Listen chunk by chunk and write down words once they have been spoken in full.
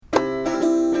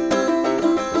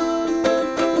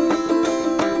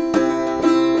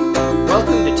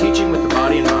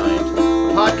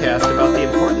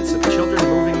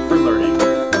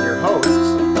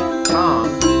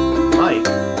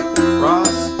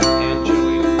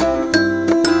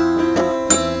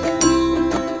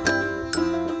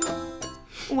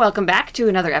Welcome back to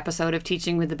another episode of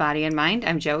Teaching with the Body and Mind.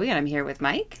 I'm Joey, and I'm here with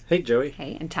Mike. Hey, Joey.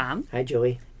 Hey, and Tom. Hi,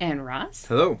 Joey. And Ross.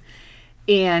 Hello.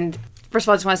 And first of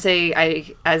all, I just want to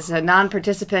say, as a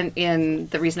non-participant in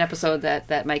the recent episode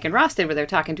that Mike and Ross did, where they were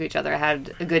talking to each other, I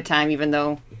had a good time, even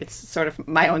though it's sort of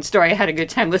my own story. I had a good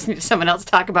time listening to someone else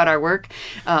talk about our work,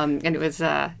 and it was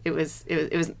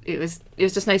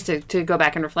just nice to go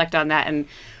back and reflect on that. And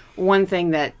one thing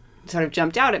that sort of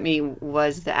jumped out at me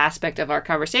was the aspect of our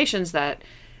conversations that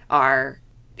are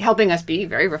helping us be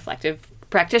very reflective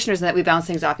practitioners, and that we bounce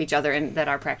things off each other, and that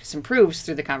our practice improves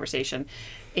through the conversation.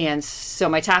 And so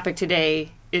my topic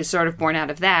today is sort of born out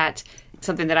of that,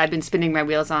 something that I've been spinning my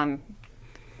wheels on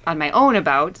my own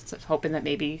about, so hoping that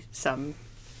maybe some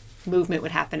movement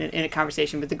would happen in a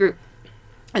conversation with the group.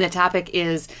 And the topic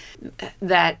is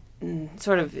that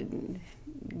sort of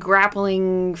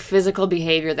grappling physical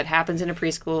behavior that happens in a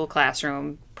preschool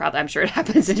classroom. Probably, I'm sure it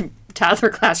happens in toddler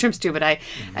classrooms too, but I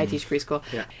teach preschool.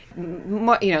 Yeah.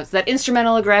 More, that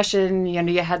instrumental aggression.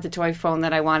 You had the toy phone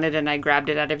that I wanted, and I grabbed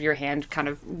it out of your hand kind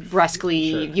of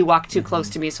brusquely. Sure. You walked too close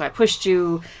to me, so I pushed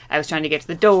you. I was trying to get to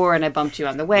the door, and I bumped you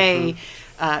on the way.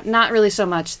 Not really so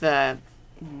much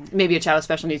maybe a child with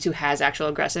special needs who has actual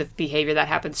aggressive behavior that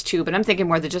happens too, but I'm thinking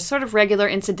more the just sort of regular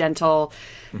incidental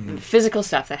physical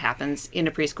stuff that happens in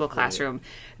a preschool classroom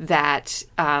that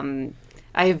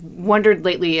I've wondered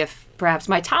lately if perhaps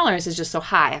my tolerance is just so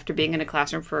high after being in a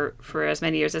classroom for as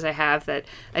many years as I have, that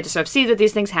I just sort of see that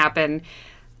these things happen.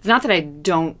 It's not that I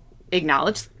don't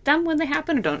acknowledge them when they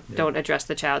happen, or don't address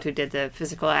the child who did the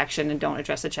physical action, and don't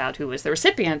address the child who was the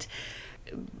recipient,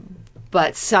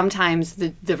 but sometimes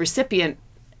the recipient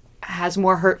has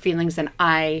more hurt feelings than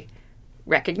I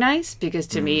recognize, because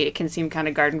to me it can seem kind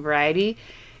of garden variety,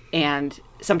 and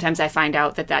sometimes I find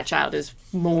out that child is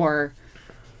more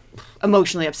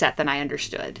emotionally upset than I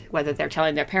understood, whether they're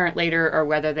telling their parent later or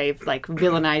whether they've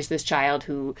villainized this child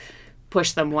who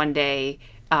pushed them one day,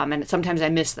 and sometimes I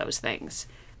miss those things.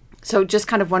 So just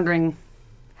kind of wondering,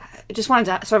 I just wanted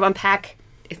to sort of unpack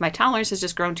if my tolerance has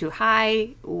just grown too high,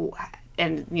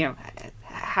 and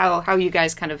how you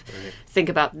guys kind of think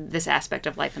about this aspect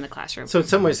of life in the classroom. So in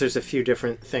some ways there's a few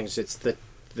different things. It's the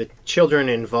children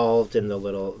involved in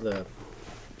the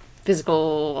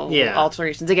physical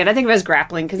alterations. Again, I think of it as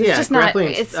grappling, because it's just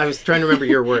grappling, not... I was trying to remember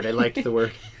your word. I liked the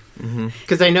word.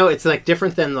 Because I know it's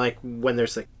different than when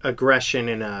there's aggression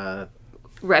in a...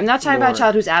 Right, I'm not talking about a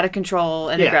child who's out of control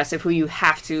and aggressive, who you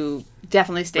have to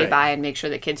definitely stay by and make sure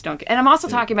that kids don't get... And I'm also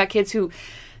talking about kids who...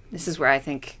 This is where I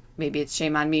think maybe it's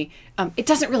shame on me. It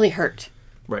doesn't really hurt.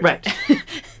 Right.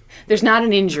 There's not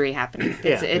an injury happening.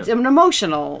 It's an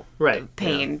emotional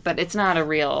pain, but it's not a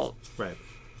real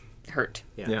hurt.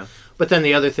 Yeah. But then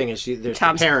the other thing is there's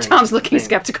the parents. Tom's looking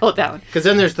skeptical at that one. Because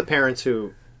then there's the parents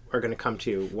who are going to come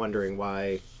to you wondering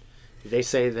why they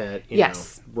say that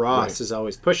Ross is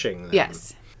always pushing them.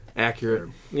 Yes. Accurate.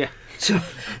 Yeah.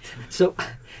 So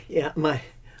yeah,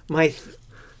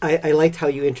 I liked how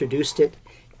you introduced it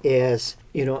as,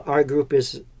 our group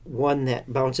is one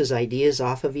that bounces ideas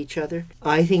off of each other.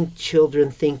 I think children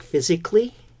think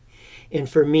physically, and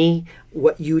for me,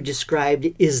 what you described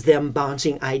is them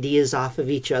bouncing ideas off of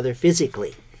each other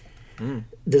physically.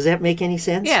 Does that make any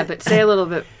sense? Yeah, but say a little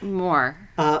bit more.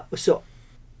 So,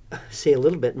 say a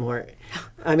little bit more.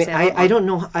 I mean, I don't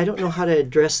know how to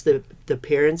address the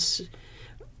parents,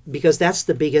 because that's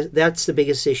the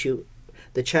biggest issue.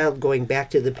 The child going back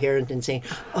to the parent and saying,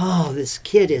 "Oh, this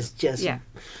kid is just." Yeah.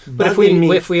 But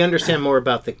if we understand more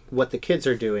about what the kids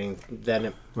are doing,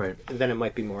 then it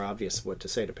might be more obvious what to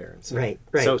say to parents. Right.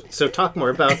 So talk more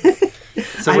about.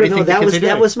 So I don't know.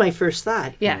 That was my first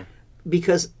thought. Yeah.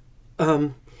 Because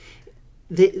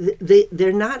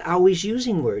they're not always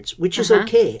using words, which is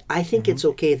okay. I think it's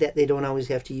okay that they don't always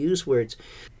have to use words.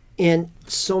 And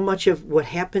so much of what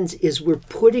happens is we're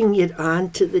putting it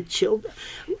onto the children.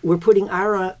 We're putting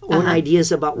our own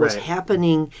ideas about what's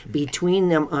happening between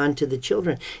them onto the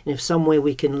children. And if some way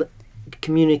we can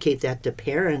communicate that to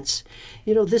parents,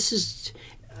 this is...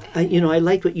 I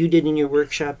liked what you did in your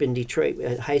workshop in Detroit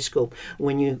at high school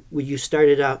when you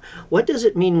started out. What does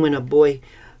it mean when a boy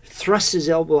thrusts his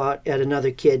elbow out at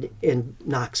another kid and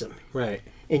knocks him? Right.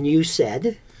 And you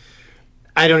said...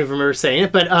 I don't even remember saying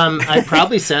it, but I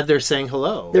probably said they're saying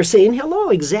hello. They're saying hello,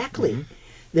 exactly.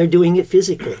 They're doing it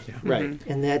physically. Right.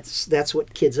 And that's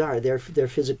what kids are. They're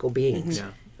physical beings. Yeah.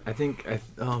 I think,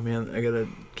 oh man, I got to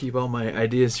keep all my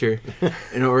ideas here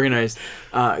and organized.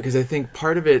 Because I think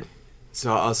part of it,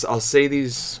 so I'll say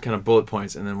these kind of bullet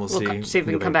points and then we'll see if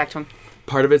we can come back to them.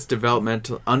 Part of it's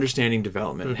understanding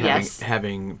development, Yes.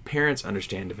 having parents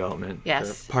understand development.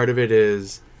 Yes. Part of it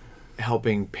is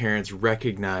helping parents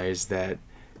recognize that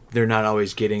they're not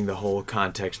always getting the whole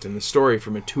context and the story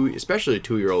from especially a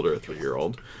 2-year-old or a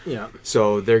 3-year-old. Yeah.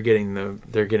 So they're getting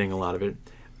a lot of it.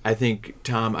 I think,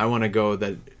 Tom, I want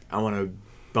to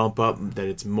bump up that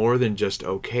it's more than just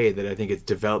okay, that I think it's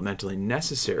developmentally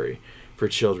necessary for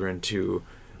children to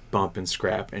bump and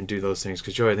scrap and do those things.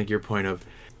 Because, Joey, I think your point of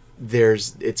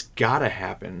it's got to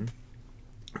happen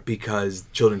because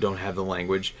children don't have the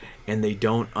language and they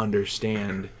don't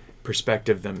understand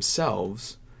perspective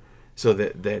themselves, so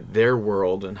that their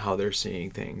world and how they're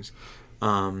seeing things.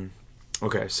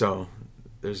 Okay, so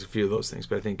there's a few of those things,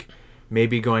 but I think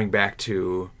maybe going back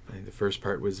to, I think the first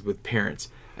part was with parents.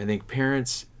 I think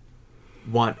parents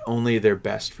want only their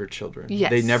best for children. Yes.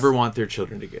 They never want their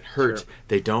children to get hurt. Sure.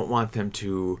 They don't want them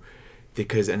to,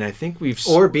 and I think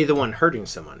or be the one hurting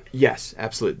someone. Yes,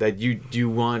 absolutely. That you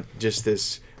want just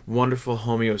this wonderful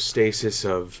homeostasis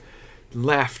of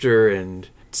laughter and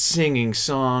singing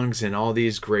songs and all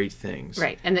these great things.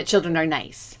 Right, and that children are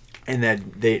nice. And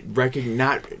that they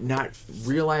not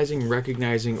realizing,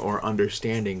 recognizing, or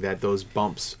understanding that those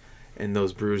bumps and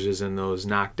those bruises and those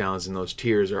knockdowns and those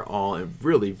tears are all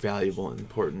really valuable and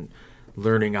important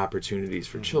learning opportunities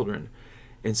for children.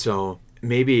 And so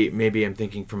maybe I'm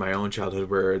thinking from my own childhood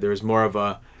where there's more of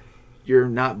a, you're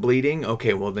not bleeding?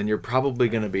 Okay, well then you're probably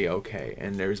going to be okay.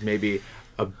 And there's maybe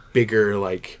a bigger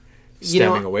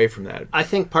stemming away from that. I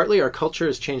think partly our culture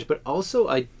has changed, but also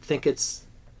I think it's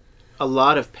a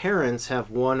lot of parents have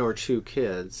 1 or 2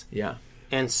 kids. Yeah.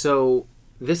 And so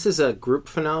this is a group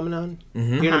phenomenon.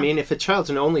 Mm-hmm. You know what I mean? If a child's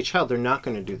an only child, they're not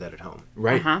going to do that at home.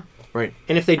 Right. Right.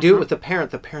 And if they do it with the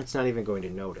parent's not even going to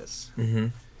notice. Mm-hmm.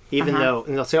 Even though,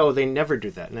 and they'll say, oh, they never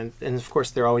do that. And of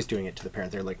course, they're always doing it to the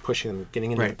parent. They're pushing them,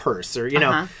 getting into the purse or,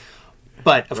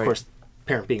 But, of course,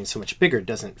 parent being so much bigger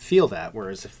doesn't feel that,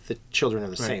 whereas if the children are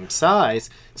the same size.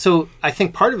 So I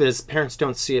think part of it is parents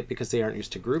don't see it because they aren't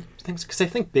used to group things. Because I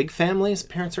think big families,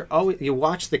 parents are always, you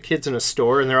watch the kids in a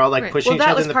store and they're all pushing each other. Well,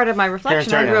 that was part of my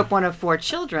reflection. I grew up one of 4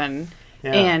 children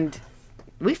and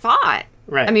we fought.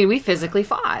 Right. I mean, we physically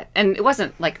fought. And it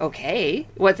wasn't okay.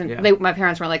 It wasn't, my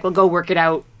parents weren't well, go work it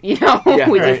out, with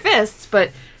your fists.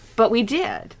 But we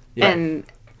did. Yeah.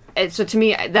 And so to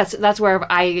me, that's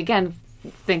where I, again,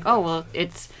 think,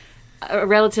 it's a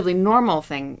relatively normal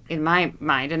thing in my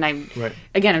mind. And I'm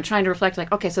trying to reflect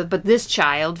but this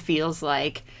child feels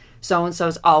like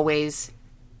so-and-so's always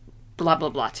blah, blah,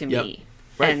 blah to me.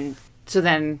 Right. And so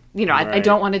then, I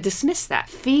don't want to dismiss that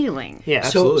feeling. Yeah,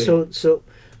 absolutely. So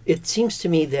it seems to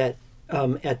me that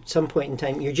at some point in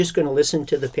time, you're just going to listen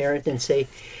to the parent and say,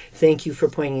 thank you for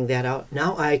pointing that out.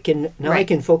 Now I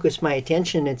can focus my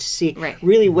attention and see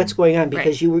really what's going on,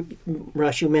 because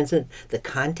Russ, you mentioned the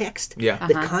context. Yeah.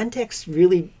 The context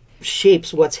really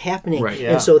shapes what's happening. Right.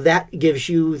 And so that gives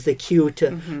you the cue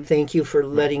to thank you for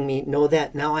letting me know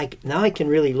that. Now I can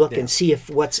really look and see if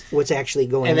what's actually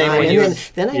going on. Then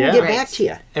I can get back to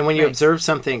you. And when you observe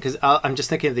something, because I'm just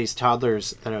thinking of these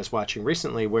toddlers that I was watching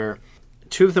recently where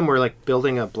 2 of them were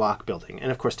building a block building.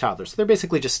 And of course, toddlers. So they're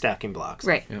basically just stacking blocks.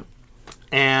 Right. Yeah.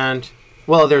 And,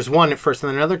 well, there's one at first, and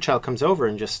then another child comes over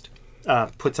and just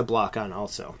puts a block on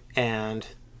also. And,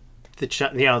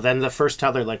 then the first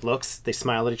toddler, looks, they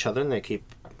smile at each other, and they keep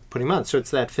putting them on. So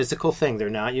it's that physical thing. They're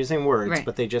not using words,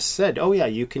 but they just said, oh, yeah,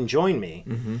 you can join me.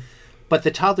 Mm-hmm. But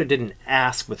the toddler didn't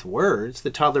ask with words.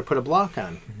 The toddler put a block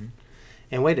on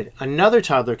and waited. Another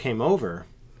toddler came over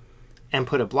and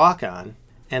put a block on,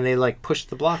 and they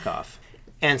pushed the block off.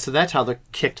 And so that toddler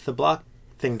kicked the block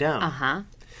thing down. Uh-huh.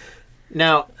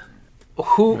 Now,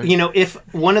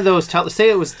 if one of those toddlers,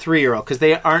 say it was 3-year-old,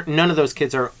 because none of those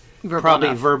kids are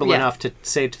verbal enough to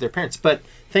say it to their parents, but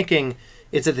thinking,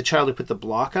 is it the child who put the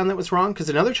block on that was wrong? Because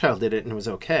another child did it and it was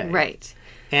okay. Right.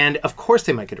 And of course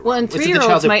they might get it wrong. Well, and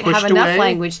 3-year-olds might have enough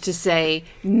language to say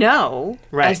no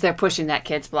as they're pushing that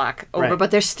kid's block over, but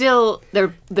they're still,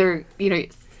 they're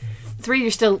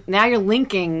 3, you're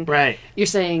linking. Right. You're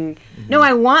saying, no,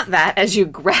 I want that, as you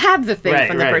grab the thing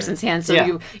from the person's hand.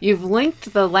 So you've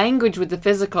linked the language with the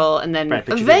physical, and then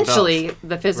eventually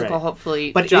the physical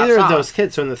hopefully But drops either off. of those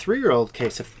kids, so in the 3-year-old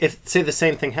case, if say the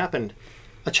same thing happened,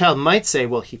 a child might say,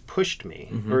 well, he pushed me.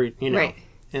 Or, and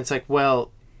it's well,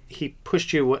 he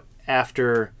pushed you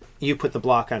after you put the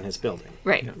block on his building.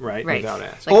 Right. Without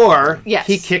asking. Or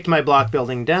he kicked my block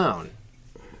building down.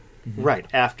 Right,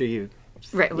 after you...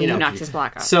 Right, when you knocked his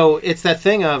block off. So it's that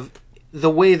thing of the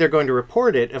way they're going to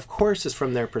report it, of course, is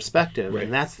from their perspective. Right.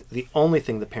 And that's the only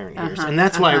thing the parent hears. And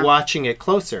that's why watching it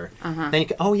closer, then you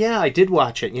go, oh, yeah, I did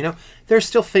watch it. They're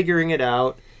still figuring it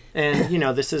out. And,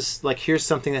 this is like, here's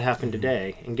something that happened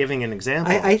today, and giving an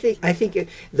example. I think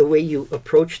the way you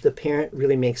approach the parent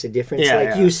really makes a difference.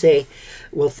 Yeah, you say,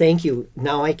 well, thank you.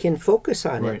 Now I can focus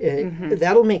on Right. it. And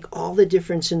that'll make all the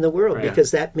difference in the world Right.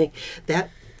 because that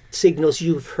signals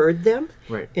you've heard them.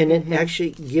 Right. And it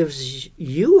actually gives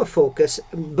you a focus,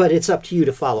 but it's up to you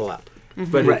to follow up.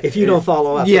 But Right. If you don't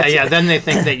follow up. Then they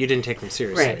think that you didn't take them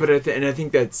seriously. Right. But I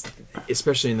think that's,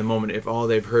 especially in the moment, if all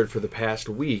they've heard for the past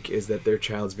week is that their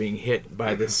child's being hit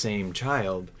by the same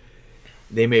child,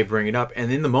 they may bring it up. And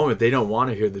in the moment, they don't want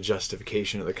to hear the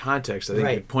justification or the context. I think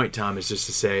Right. the point, Tom, is just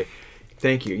to say,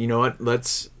 thank you. You know what?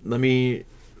 Let me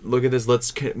look at this.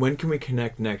 When can we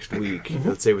connect next week?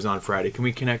 Let's say it was on Friday. Can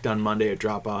we connect on Monday at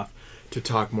drop-off to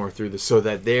talk more through this so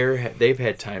that they've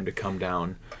had time to come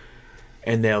down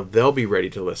and they'll be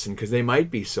ready to listen, because they might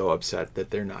be so upset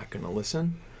that they're not going to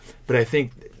listen. But I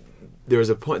think there's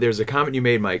a comment you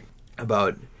made, Mike,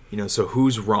 about, so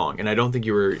who's wrong? And I don't think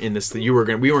you were in this. We weren't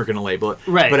going to label it,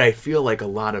 Right. But I feel like a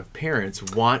lot of parents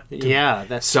want to,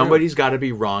 that's somebody's got to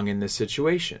be wrong in this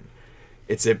situation.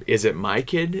 Is it my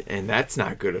kid, and that's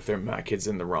not good if my kid's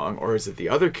in the wrong, or is it the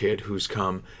other kid who's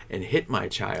come and hit my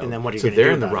child? And then what are you so going to do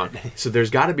they're in the about wrong. it? So there's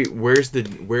got to be where's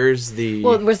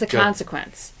the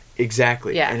consequence?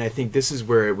 Exactly. Yeah. And I think this is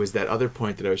where it was that other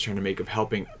point that I was trying to make of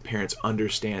helping parents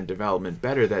understand development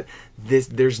better, that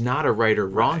there's not a right or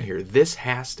wrong here. This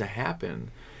has to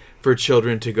happen for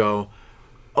children to go,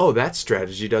 oh, that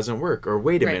strategy doesn't work, or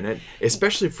wait a Right. minute,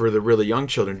 especially for the really young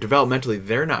children. Developmentally,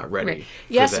 they're not ready Right.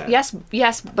 for Yes, that.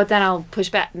 yes, but then I'll push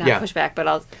back. Yeah. Push back,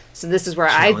 but so this is where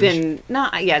I've Challenge.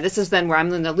 been, this is then where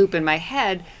I'm in the loop in my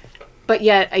head. But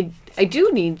yet I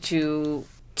do need to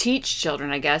teach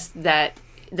children, I guess, that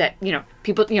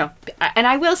people, and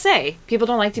I will say, people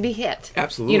don't like to be hit.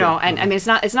 Absolutely. And I mean, it's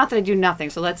not that I do nothing.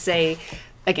 So let's say,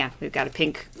 again, we've got a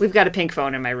pink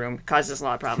phone in my room. It causes a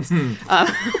lot of problems.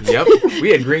 Yep.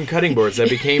 We had green cutting boards that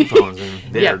became phones, and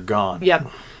they're Yep. gone. Yep.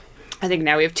 I think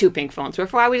now we have 2 pink phones.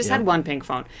 Before we just had 1 pink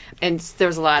phone, and there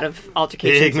was a lot of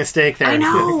altercations. Big mistake there. I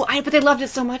know, but they loved it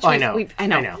so much. I know. I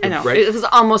know. Right. It was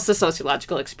almost a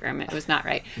sociological experiment. It was not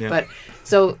right, Yeah. but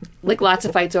so like lots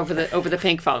of fights over the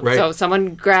pink phone. Right. So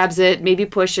someone grabs it, maybe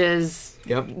pushes.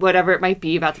 Yep. Whatever it might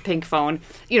be about the pink phone,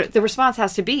 the response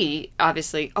has to be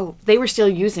obviously, oh, they were still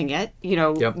using it.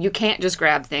 Yep. You can't just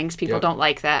grab things. People Yep. don't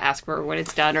like that. Ask for when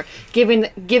it's done, or giving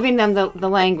them the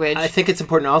language. I think it's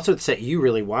important also to say you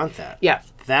really want that. Yeah.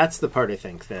 That's the part I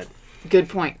think that Good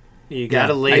point. you got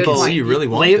to I label. can see you really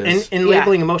want this. And Yeah.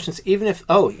 labeling emotions, even if,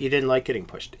 you didn't like getting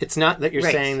pushed. It's not that you're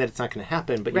Right. saying that it's not going to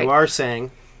happen, but Right. you are saying...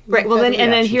 Right. Well, then, have a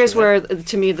and then reaction here's to where,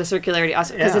 to me, the circularity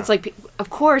also, because Yeah. it's like, of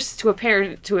course, to a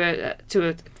parent,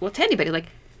 to anybody, like,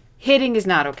 hitting is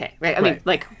not okay, right? I mean, Right.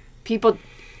 like, people,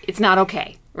 it's not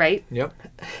okay, right? Yep.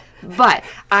 But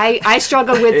I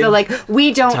struggle with the like,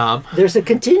 we don't. Tom. There's a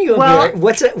continuum Well- here.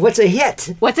 What's a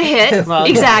hit? What's a hit? Well,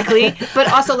 exactly.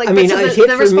 But also, like, I mean, but a so hit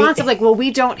the for me- response of like, well,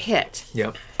 we don't hit.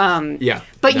 Yep.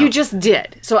 But No. you just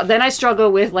did. So then I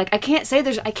struggle with like I can't say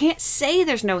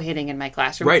there's no hitting in my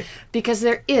classroom, Right. Because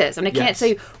there is, and I can't Yes.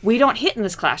 say we don't hit in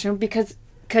this classroom because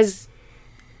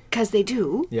they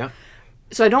do. Yeah.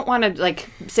 So I don't want to like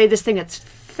say this thing that's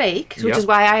fake, which Yep. is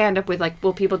why I end up with like,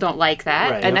 well, people don't like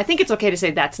that, Right. and Yep. I think it's okay to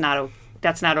say that's not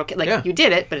okay. Like Yeah. you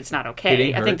did it, but it's not okay.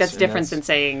 Hitting I think hurts, that's and different that's- than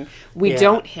saying we Yeah.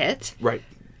 don't hit. Right.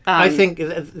 I think,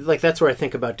 that's where I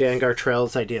think about Dan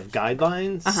Gartrell's idea of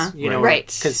guidelines. Right.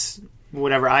 Because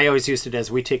whatever, I always used it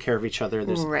as we take care of each other.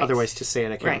 There's Right. other ways to say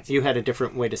it. I can't. Right. You had a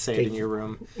different way to say it in your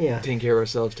room. Yeah. Taking care of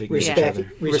ourselves, taking care of Respect,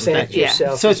 each other. respect Yeah.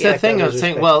 yourself. So it's that respect thing of others,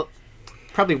 saying, respect- well,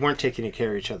 probably weren't taking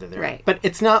care of each other there. Right. But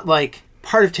it's not like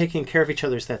part of taking care of each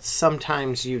other is that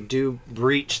sometimes you do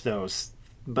breach those,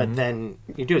 but then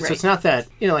you do it. So Right. it's not that,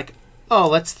 like, oh,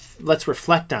 let's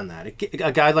reflect on that. A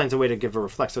guideline's a way to give a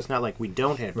reflect. So it's not like we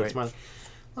don't hit, but it's Right. more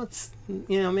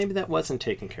like, maybe that wasn't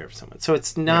taking care of someone. So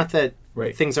it's not that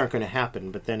Right. things aren't going to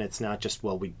happen, but then it's not just,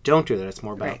 well, we don't do that. It's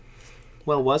more about, Right.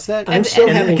 well, was that? I'm still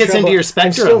and having it gets trouble. into your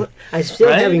spectrum. I'm still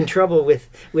right? having trouble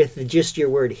with just your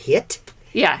word hit.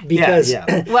 Yeah. Because Yeah.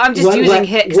 Well, I'm just using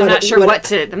hit because I'm not sure what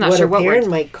to. I'm not sure what a parent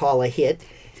word. might call a hit.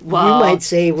 Well- you might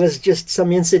say was just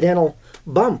some incidental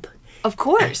bump. Of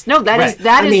course, no. That Right. is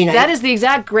that I is mean, that is the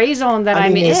exact gray zone that I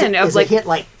I'm mean, is in it, of is like a hit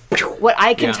like what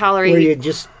I can Yeah. tolerate. where you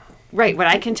just Right, what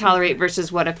I can tolerate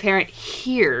versus what a parent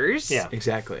hears, Yeah.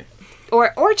 Exactly.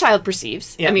 or a child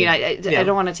perceives. Yeah. I mean, Yeah. I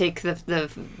don't want to take the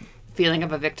feeling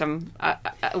of a victim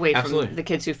away Absolutely. from the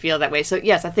kids who feel that way. So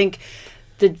yes, I think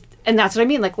and that's what I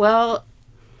mean. Like, well,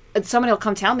 somebody will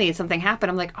come tell me something happened.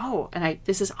 I'm like, oh, and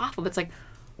this is awful. But it's like,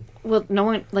 well, no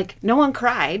one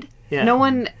cried. Yeah. No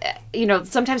one,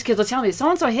 sometimes kids will tell me,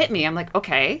 so-and-so hit me. I'm like,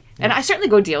 okay. And I certainly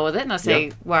go deal with it. And I'll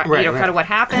say, kind of what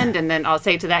happened. And then I'll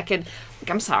say to that kid, like,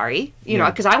 I'm sorry,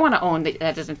 because I want to own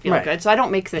that doesn't feel good. So I don't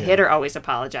make the hitter always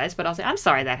apologize, but I'll say, I'm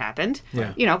sorry that happened.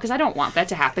 Yeah. Because I don't want that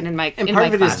to happen in my And in part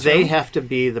my of it is classroom. they have to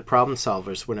be the problem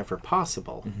solvers whenever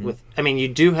possible. You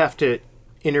do have to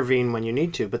intervene when you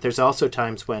need to, but there's also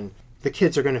times when the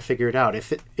kids are going to figure it out.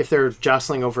 If they're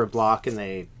jostling over a block and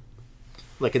they,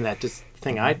 like in that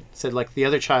thing I said, like the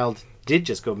other child did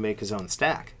just go make his own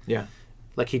stack. Yeah.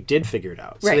 Like he did figure it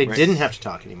out. So Right. they Right. didn't have to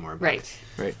talk anymore about it.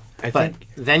 Right. But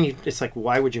then it's like,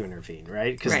 why would you intervene,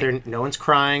 right? Because no one's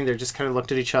crying. They're just kind of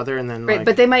looked at each other and then Right, like...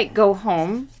 but they might go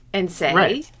home and say,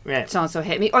 Right. so-and-so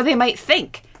hit me. Or they might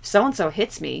think, so-and-so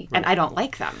hits me, and I don't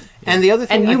like them. And the other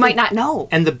thing... And I you think- might not know.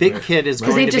 And the big kid is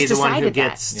going they've to be just the one who decided that.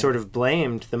 gets sort of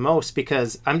blamed the most,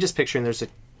 because I'm just picturing there's a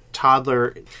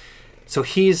toddler. So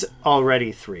he's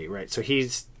already 3, right? So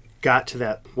he's got to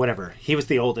that, whatever. He was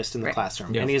the oldest in the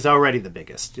classroom, Yeah. and he's already the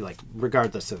biggest, like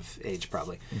regardless of age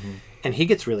probably. And he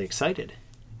gets really excited.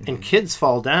 And kids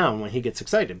fall down when he gets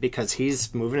excited because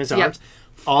he's moving his arms.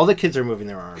 All the kids are moving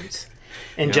their arms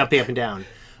and jumping up and down.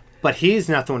 But he's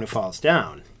not the one who falls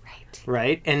down.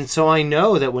 Right? And so I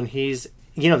know that when he's,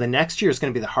 the next year is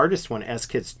going to be the hardest one as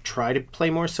kids try to play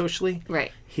more socially.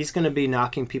 Right. He's going to be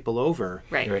knocking people over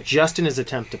Right. just in his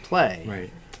attempt to play.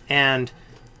 Right. And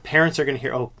parents are going to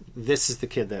hear, oh, this is the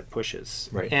kid that pushes.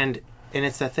 Right. And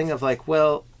it's that thing of like,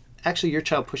 well, actually your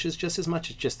child pushes just as much.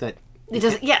 It's just that It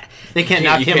doesn't, they can't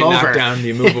knock you him can't over. knock down the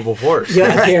immovable horse.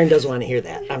 Karen doesn't want to hear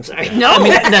that. I'm sorry. No.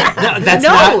 That's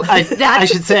No, not. I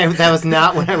should say that was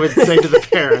not what I would say to the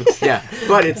parents. Yeah,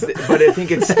 but I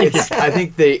think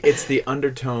it's the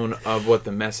undertone of what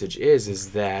the message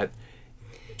is that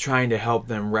trying to help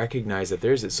them recognize that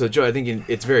there's it. So Joe, I think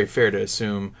it's very fair to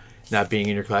assume, not being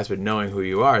in your class but knowing who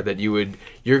you are, that you're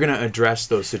going to address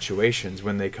those situations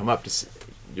when they come up.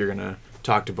 You're going to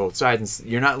talk to both sides, and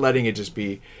you're not letting it just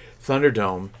be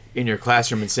Thunderdome in your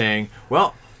classroom and saying,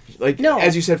 well, like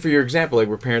as you said for your example, like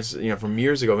where parents, from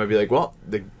years ago, might be like, well,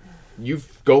 you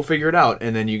go figure it out,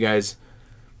 and then you guys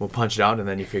will punch it out, and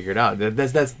then you figure it out.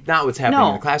 That's not what's happening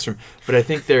in the classroom. But I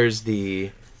think there's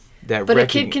but a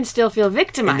kid can still feel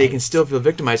victimized. And they can still feel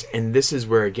victimized, and this is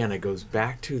where again it goes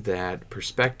back to that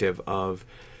perspective of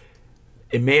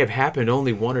it may have happened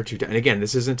only 1 or 2 times. And again,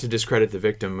 this isn't to discredit the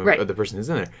victim or the person who's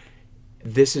in there.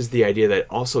 This is the idea that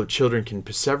also children can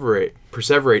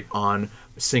perseverate on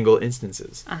single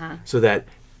instances. So that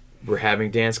we're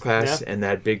having dance class and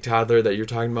that big toddler that you're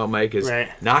talking about, Mike, is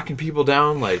knocking people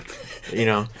down like,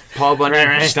 Paul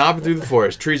Bunyan stomping through the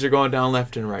forest. Trees are going down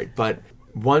left and right. But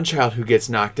one child who gets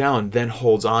knocked down then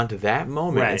holds on to that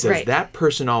moment and says, that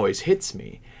person always hits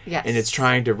me. Yes. And it's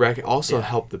trying to also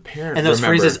help the parent And those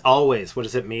remember. phrases, always, what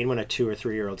does it mean when a 2 or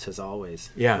 3-year-old says always?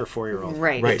 Yeah. Or 4-year-old?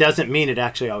 Right. It doesn't mean it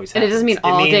actually always And happens. it doesn't mean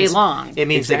all day long. It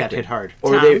means they got Exactly. hit hard.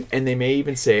 Or Tom? they may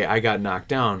even say, I got knocked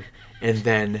down,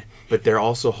 but they're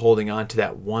also holding on to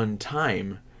that one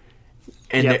time.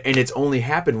 And and it's only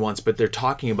happened once, but they're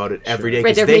talking about it every day.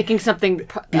 Right, they're making something,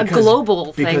 a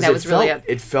global thing that was really...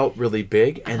 It felt really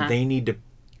big, and they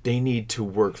need to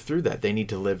work through that. They need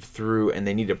to live through, and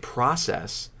they need to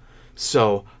process.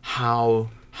 So how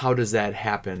does that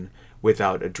happen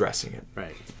without addressing it?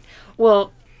 Right.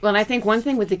 Well, and I think one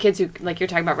thing with the kids who, like you're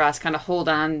talking about, Ross, kind of hold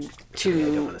on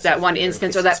to that one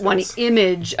instance or that one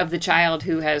image of the child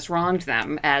who has wronged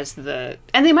them as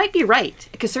and they might be right,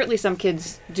 because certainly some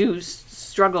kids do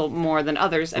struggle more than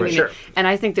others. And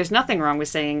I think there's nothing wrong with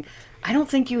saying, I don't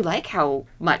think you like how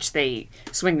much they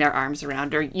swing their arms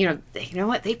around, or you know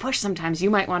what, they push sometimes. You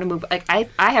might want to move. Like I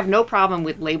have no problem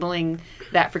with labeling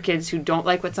that for kids who don't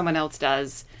like what someone else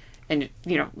does, and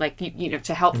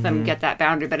to help them get that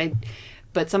boundary.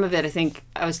 But some of it, I think,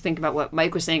 I was thinking about what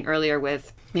Mike was saying earlier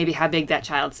with maybe how big that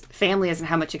child's family is and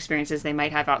how much experiences they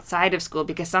might have outside of school.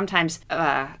 Because sometimes,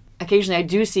 occasionally, I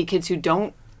do see kids who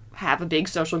don't have a big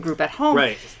social group at home.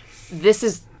 Right. This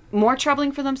is more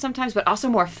troubling for them sometimes, but also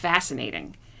more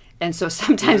fascinating. And so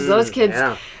sometimes those kids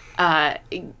kind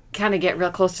of get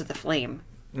real close to the flame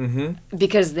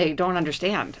because they don't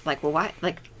understand. Like, well, why?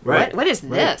 Like, what is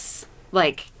this?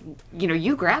 Like,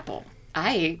 you grapple.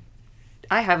 I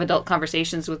have adult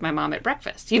conversations with my mom at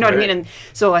breakfast. You know what I mean? And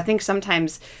so I think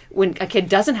sometimes when a kid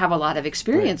doesn't have a lot of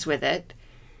experience with it,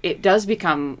 it does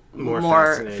become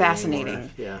more fascinating.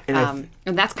 And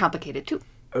that's complicated too.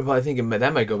 Well, I think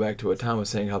that might go back to what Tom was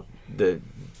saying, how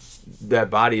that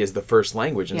body is the first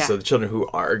language. And so the children who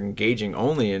are engaging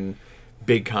only in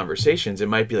big conversations, it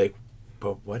might be like,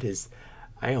 but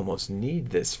I almost need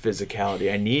this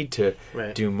physicality. I need to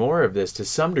do more of this to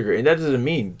some degree. And that doesn't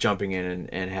mean jumping in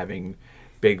and having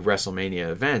big WrestleMania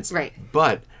events. Right.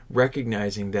 But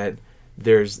recognizing that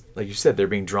there's, like you said, they're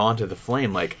being drawn to the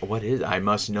flame. Like, I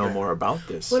must know more about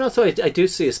this. Well, also, I do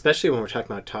see, especially when we're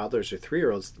talking about toddlers or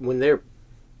 3-year-olds, when their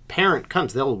parent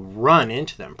comes, they'll run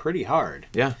into them pretty hard.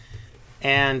 Yeah.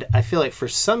 And I feel like for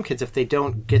some kids, if they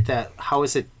don't get that, how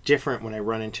is it different when I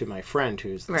run into my friend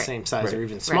who's the same size or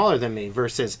even smaller than me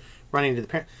versus running to the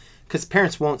parent? Because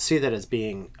parents won't see that as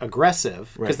being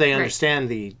aggressive because they understand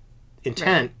the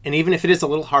intent. And even if it is a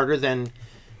little harder than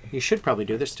you should probably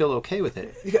do, they're still okay with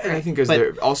it. And I think because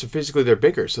they're also physically they're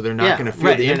bigger, so they're not going to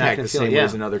feel the impact the same way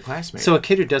as another classmate. So a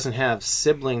kid who doesn't have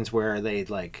siblings where they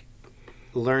like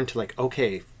learn to like,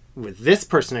 okay, with this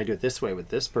person I do it this way, with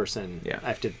this person I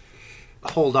have to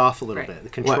hold off a little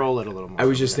bit, control it a little more. I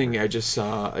was just thinking, I just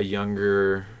saw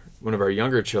one of our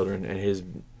younger children and his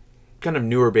kind of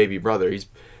newer baby brother. His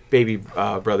baby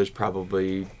brother's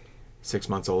probably 6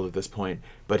 months old at this point,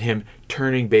 but him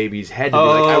turning baby's head to be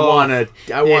like,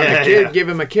 I want to give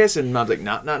him a kiss, and mom's like,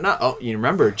 not. Oh, you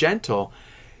remember, gentle.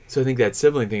 So I think that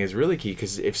sibling thing is really key,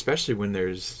 because especially when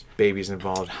there's babies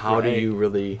involved, how do you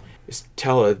really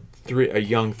tell a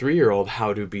young 3-year-old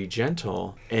how to be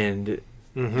gentle? And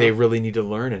they really need to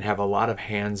learn and have a lot of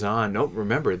hands-on. No,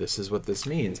 remember, this is what this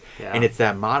means. Yeah. And it's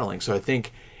that modeling. So I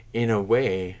think, in a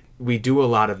way, we do a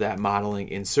lot of that modeling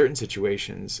in certain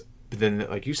situations. But then,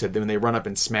 like you said, when they run up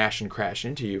and smash and crash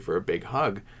into you for a big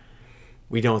hug,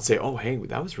 we don't say, oh, hey,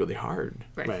 that was really hard.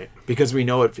 Right. Because we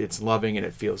know it's loving and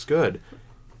it feels good.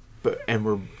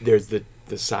 There's the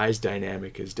size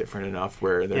dynamic is different enough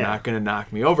where they're not going to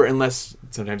knock me over, unless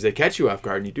sometimes they catch you off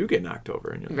guard and you do get knocked over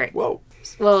and you're like, whoa.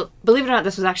 Well, believe it or not,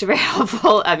 this was actually very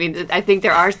helpful. I mean, I think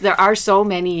there are so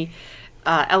many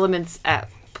elements at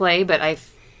play, but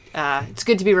it's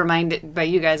good to be reminded by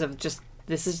you guys of just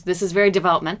this is very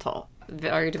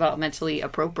developmentally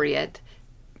appropriate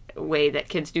way that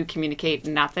kids do communicate.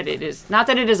 Not that it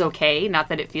is okay, not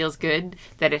that it feels good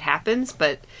that it happens,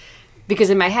 but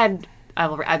because in my head,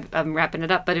 I'm wrapping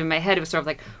it up, but in my head it was sort of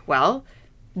like, well,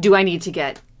 do I need to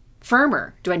get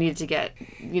firmer? Do I need to get,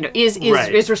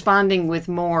 is responding with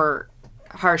more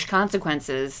harsh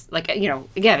consequences? Like, again,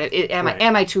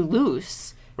 am I too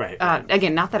loose? Right.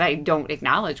 Again, not that I don't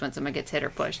acknowledge when someone gets hit or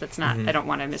pushed. That's not, I don't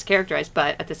want to mischaracterize,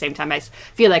 but at the same time, I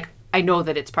feel like I know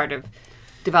that it's part of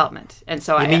development. And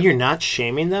so you're not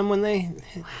shaming them when they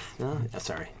hit? No,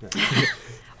 sorry.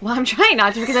 Well, I'm trying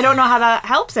not to, because I don't know how that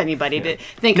helps anybody to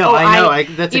think,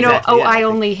 I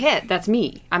only hit. That's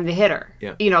me. I'm the hitter.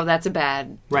 Yeah. That's a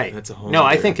bad... Right. That's a whole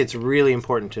I think it's really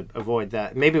important to avoid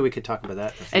that. Maybe we could talk about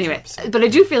that. Anyway, but I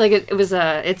do feel like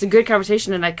it's a good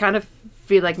conversation, and I kind of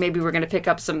feel like maybe we're going to pick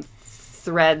up some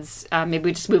threads. Maybe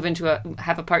we just move into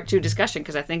have a part 2 discussion,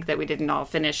 because I think that we didn't all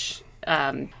finish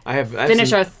our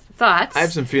thoughts. I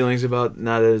have some feelings about,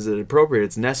 not as appropriate,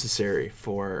 it's necessary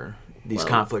for these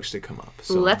conflicts to come up.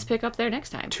 So let's pick up there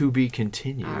next time. To be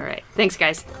continued. All right. Thanks,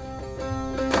 guys.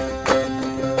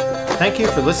 Thank you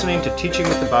for listening to Teaching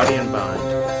with the Body and Mind.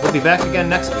 We'll be back again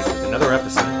next week with another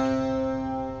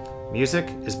episode. Music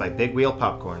is by Big Wheel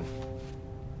Popcorn.